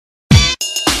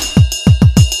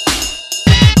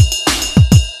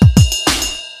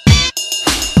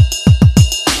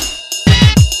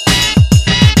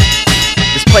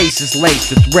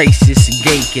laced with racist and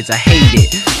gay kids, I hate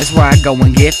it. That's why I go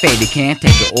and get faded, can't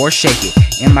take it or shake it.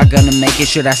 Am I gonna make it?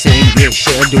 Should I sit and get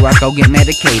shit, or do I go get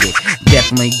medicated?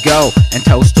 Definitely go and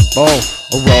toast a bowl,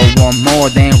 or roll one more,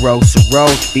 then roast a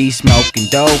roach. Be smoking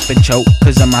dope and choke,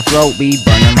 cause on my throat be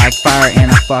burning like fire. And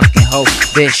I fucking hope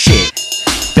this shit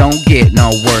don't get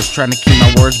no worse. Trying to keep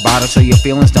my words bottled so your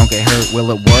feelings don't get hurt. Will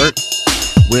it work?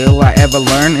 Will I ever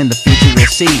learn? In the future we'll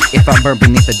see if I burn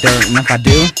beneath the dirt. And if I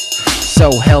do,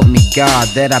 so help me God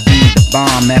that I be the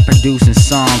bomb at producing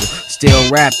songs. Still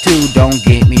rap too, don't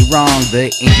get me wrong. The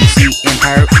NGC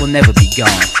empire will never be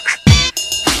gone.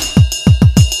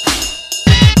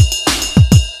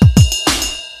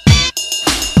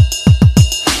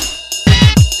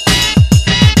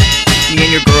 Me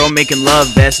and your girl making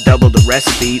love, best double the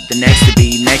recipe. The next to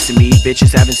be next to me,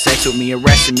 bitches having sex with me,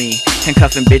 arresting me.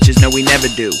 Handcuffing bitches, no we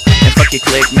never do. And fuck your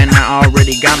clique, man, I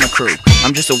already got my crew.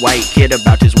 I'm just a white kid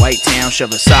about this white town.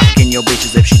 Shove a sock in your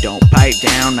bitches if she don't pipe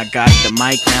down. I got the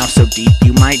mic now, so deep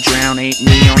you might drown. Ain't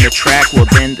me on the track, well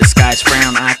then the skies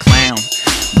frown, I clown.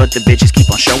 But the bitches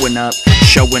keep on showing up,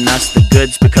 showing us the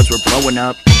goods because we're blowing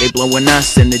up. They blowing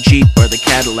us in the Jeep or the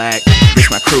Cadillac.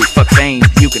 This my crew, fuck fame,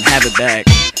 you can have it back.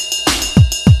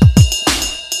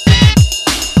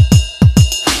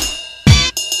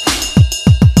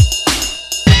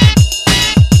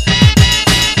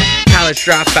 College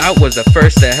dropout was the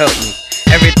first to help me.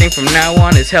 Everything from now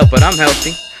on is help, but I'm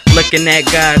healthy. Looking at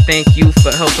God, thank you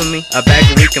for helping me. I beg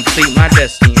to complete my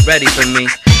destiny, ready for me.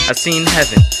 I've seen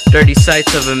heaven, dirty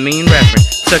sights of a mean reverend.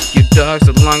 Took you dogs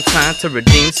a long time to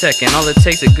redeem second. All it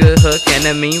takes a good hook and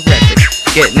a mean record.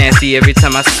 Get nasty every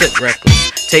time I sit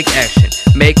reckless. Take action,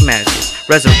 make matches.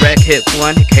 Resurrect, hit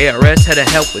one, KRS had to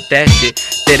help with that shit.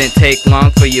 Didn't take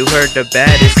long for you heard the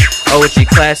baddest.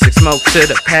 OG classic, smoke to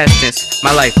the past tense.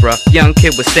 My life, bruh, young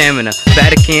kid with stamina.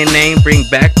 Vatican name, bring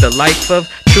back the life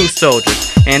of true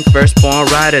soldiers and firstborn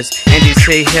riders.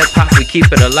 NGC hip hop, we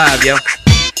keep it alive, yo.